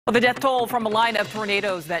Well, the death toll from a line of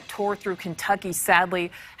tornadoes that tore through Kentucky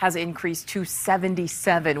sadly has increased to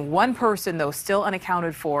 77. One person, though, still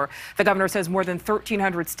unaccounted for. The governor says more than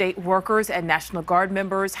 1,300 state workers and National Guard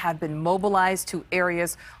members have been mobilized to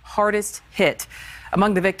areas hardest hit.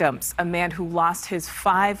 Among the victims, a man who lost his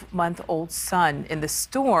 5-month-old son in the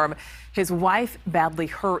storm. His wife badly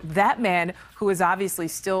hurt. That man, who is obviously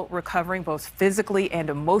still recovering both physically and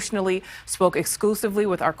emotionally, spoke exclusively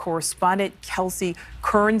with our correspondent, Kelsey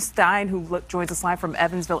Kernstein, who joins us live from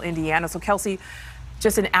Evansville, Indiana. So, Kelsey,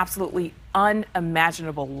 just an absolutely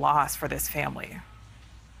unimaginable loss for this family.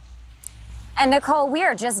 And Nichole, we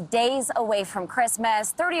are just days away from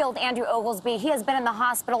Christmas. 30-year-old Andrew Oglesby, he has been in the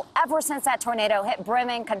hospital ever since that tornado hit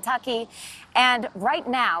Bremen, Kentucky. And right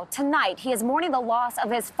now, tonight, he is mourning the loss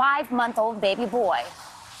of his 5-month-old baby boy.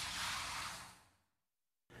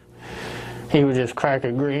 He would just crack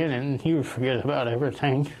a grin and he would forget about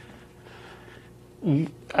everything.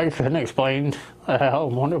 I couldn't explain how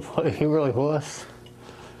wonderful he really was.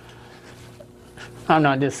 I'm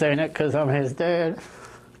not just saying it because I'm his dad.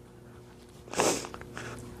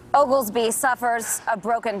 Oglesby suffers a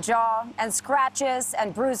broken jaw and scratches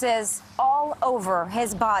and bruises all over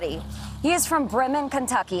his body. He is from Bremen,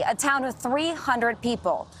 Kentucky, a town of 300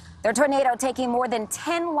 people. The tornado taking more than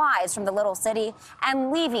 10 lives from the little city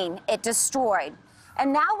and leaving it destroyed.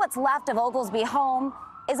 And now what's left of Oglesby home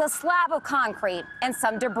is a slab of concrete and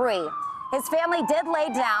some debris. His family did lay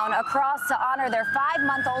down a cross to honor their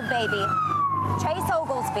 5-month-old baby, Chase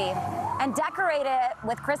Oglesby, and decorate it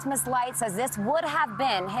with Christmas lights as this would have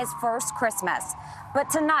been his first Christmas.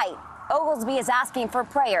 But tonight, Oglesby is asking for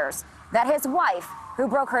prayers that his wife, who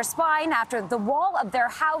broke her spine after the wall of their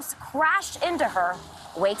house crashed into her,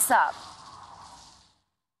 wakes up.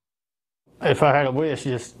 If I had a wish,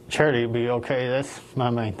 just Charity would be okay. That's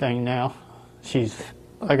my main thing now. She's,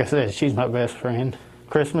 like I said, she's my best friend.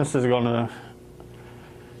 Christmas is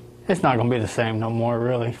it's not gonna be the same no more,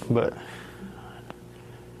 really, but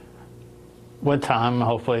with time,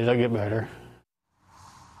 hopefully they'll get better.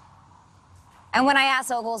 And when I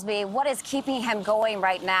asked Oglesby what is keeping him going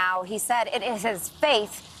right now, he said it is his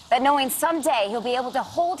faith that knowing someday he'll be able to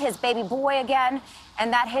hold his baby boy again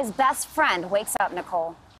and that his best friend wakes up,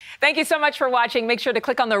 Nichole. Thank you so much for watching. Make sure to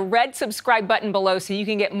click on the red subscribe button below so you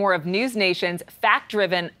can get more of NewsNation's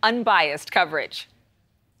fact-driven, unbiased coverage.